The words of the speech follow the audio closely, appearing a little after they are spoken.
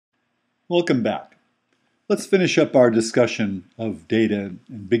Welcome back. Let's finish up our discussion of data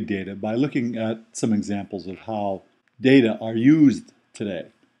and big data by looking at some examples of how data are used today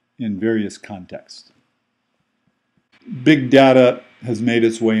in various contexts. Big data has made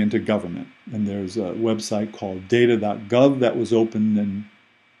its way into government, and there's a website called data.gov that was opened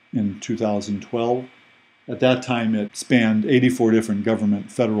in 2012. At that time, it spanned 84 different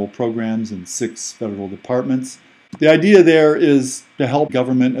government federal programs and 6 federal departments. The idea there is to help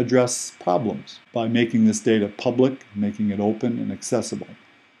government address problems by making this data public, making it open and accessible.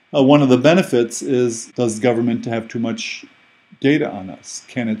 One of the benefits is, does government have too much data on us?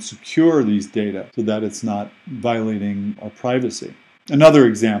 Can it secure these data so that it's not violating our privacy? Another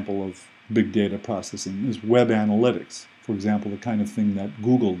example of big data processing is web analytics. For example, the kind of thing that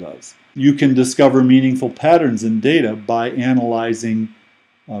Google does. You can discover meaningful patterns in data by analyzing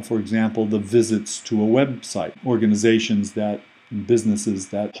for example, the visits to a website. Organizations and businesses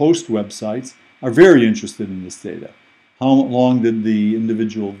that host websites are very interested in this data. How long did the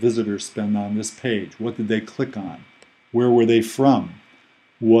individual visitor spend on this page? What did they click on? Where were they from?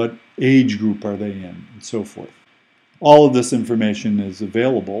 What age group are they in? And so forth. All of this information is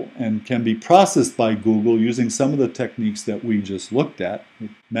available and can be processed by Google using some of the techniques that we just looked at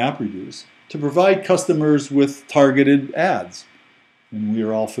with MapReduce to provide customers with targeted ads. And we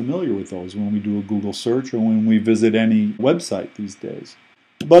are all familiar with those when we do a Google search or when we visit any website these days.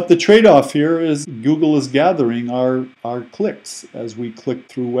 But the trade-off here is Google is gathering our clicks as we click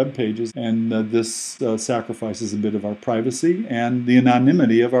through web pages, and this sacrifices a bit of our privacy and the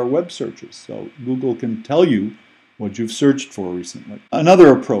anonymity of our web searches. So Google can tell you what you've searched for recently.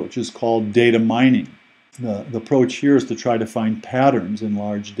 Another approach is called data mining. The approach here is to try to find patterns in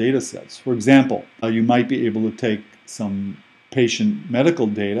large data sets. For example, you might be able to take some patient medical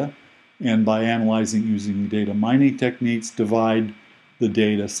data and by analyzing using data mining techniques divide the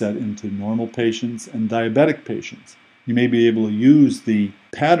data set into normal patients and diabetic patients. You may be able to use the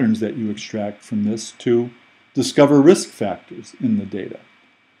patterns that you extract from this to discover risk factors in the data.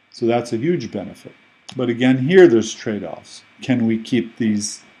 So that's a huge benefit. But again, here there's trade-offs. Can we keep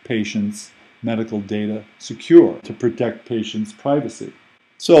these patients' medical data secure to protect patients' privacy?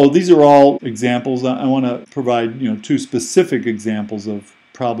 So these are all examples. I want to provide 2 specific examples of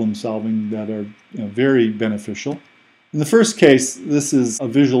problem solving that are very beneficial. In the first case, this is a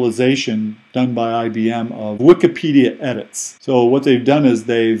visualization done by IBM of Wikipedia edits. So what they've done is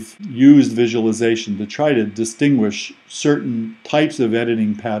they've used visualization to try to distinguish certain types of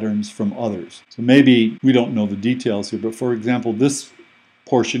editing patterns from others. So maybe we don't know the details here, but for example, this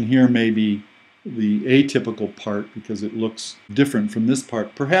portion here may be the atypical part because it looks different from this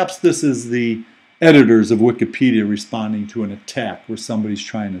part. Perhaps this is the editors of Wikipedia responding to an attack where somebody's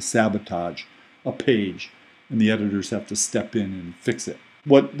trying to sabotage a page and the editors have to step in and fix it.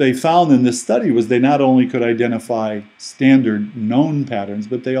 What they found in this study was they not only could identify standard known patterns,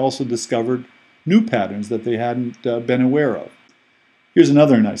 but they also discovered new patterns that they hadn't been aware of. Here's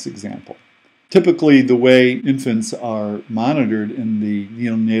another nice example. Typically, the way infants are monitored in the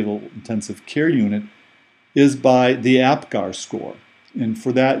neonatal intensive care unit is by the APGAR score. And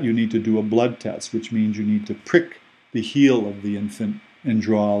for that, you need to do a blood test, which means you need to prick the heel of the infant and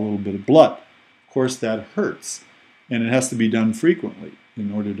draw a little bit of blood. Of course, that hurts, and it has to be done frequently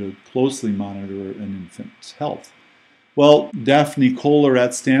in order to closely monitor an infant's health. Well, Daphne Kohler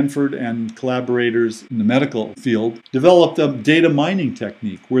at Stanford and collaborators in the medical field developed a data mining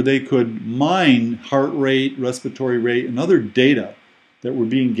technique where they could mine heart rate, respiratory rate, and other data that were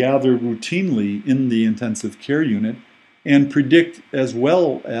being gathered routinely in the intensive care unit and predict as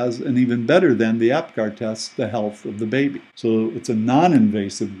well as, and even better than the APGAR test, the health of the baby. So it's a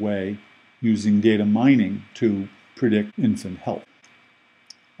non-invasive way using data mining to predict infant health.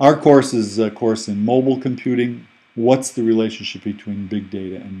 Our course is a course in mobile computing. What's the relationship between big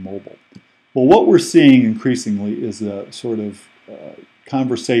data and mobile? Well, what we're seeing increasingly is a sort of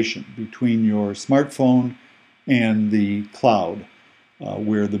conversation between your smartphone and the cloud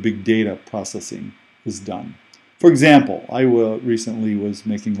where the big data processing is done. For example, I recently was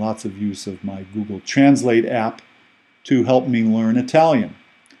making lots of use of my Google Translate app to help me learn Italian.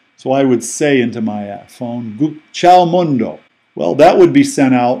 So I would say into my phone, "Ciao mondo." Well, that would be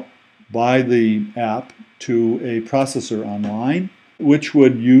sent out by the app to a processor online, which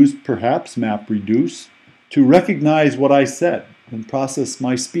would use perhaps MapReduce to recognize what I said and process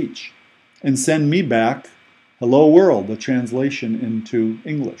my speech and send me back "Hello World," the translation into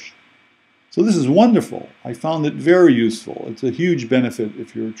English. So this is wonderful. I found it very useful. It's a huge benefit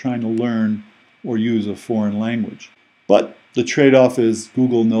if you're trying to learn or use a foreign language. But the trade-off is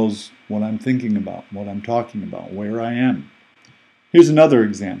Google knows what I'm thinking about, what I'm talking about, where I am. Here's another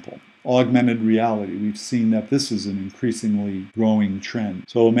example. Augmented reality. We've seen that this is an increasingly growing trend.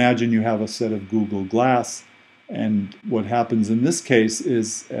 So imagine you have a set of Google Glass, and what happens in this case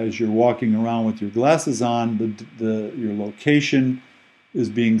is as you're walking around with your glasses on, your location is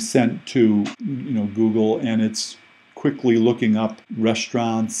being sent to Google, and it's quickly looking up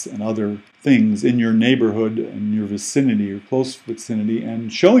restaurants and other things in your neighborhood and your vicinity, your close vicinity,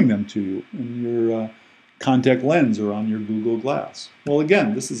 and showing them to you in your contact lens or on your Google Glass. Well,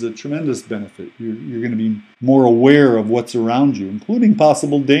 again, this is a tremendous benefit. You're going to be more aware of what's around you, including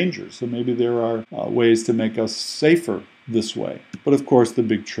possible dangers. So maybe there are ways to make us safer this way. But of course, the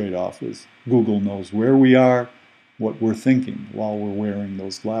big trade-off is Google knows where we are, what we're thinking while we're wearing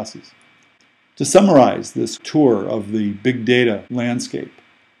those glasses. To summarize this tour of the big data landscape,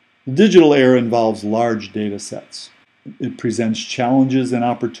 the digital era involves large data sets. It presents challenges and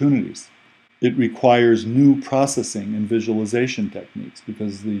opportunities. It requires new processing and visualization techniques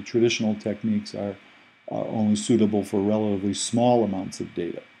because the traditional techniques are only suitable for relatively small amounts of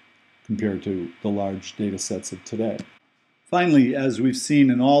data compared to the large data sets of today. Finally, as we've seen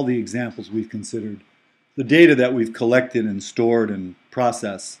in all the examples we've considered, the data that we've collected and stored and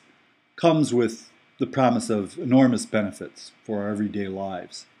processed comes with the promise of enormous benefits for our everyday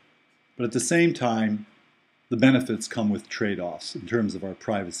lives. But at the same time, the benefits come with trade-offs in terms of our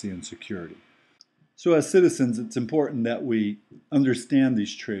privacy and security. So as citizens, it's important that we understand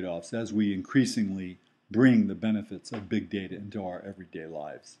these trade-offs as we increasingly bring the benefits of big data into our everyday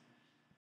lives.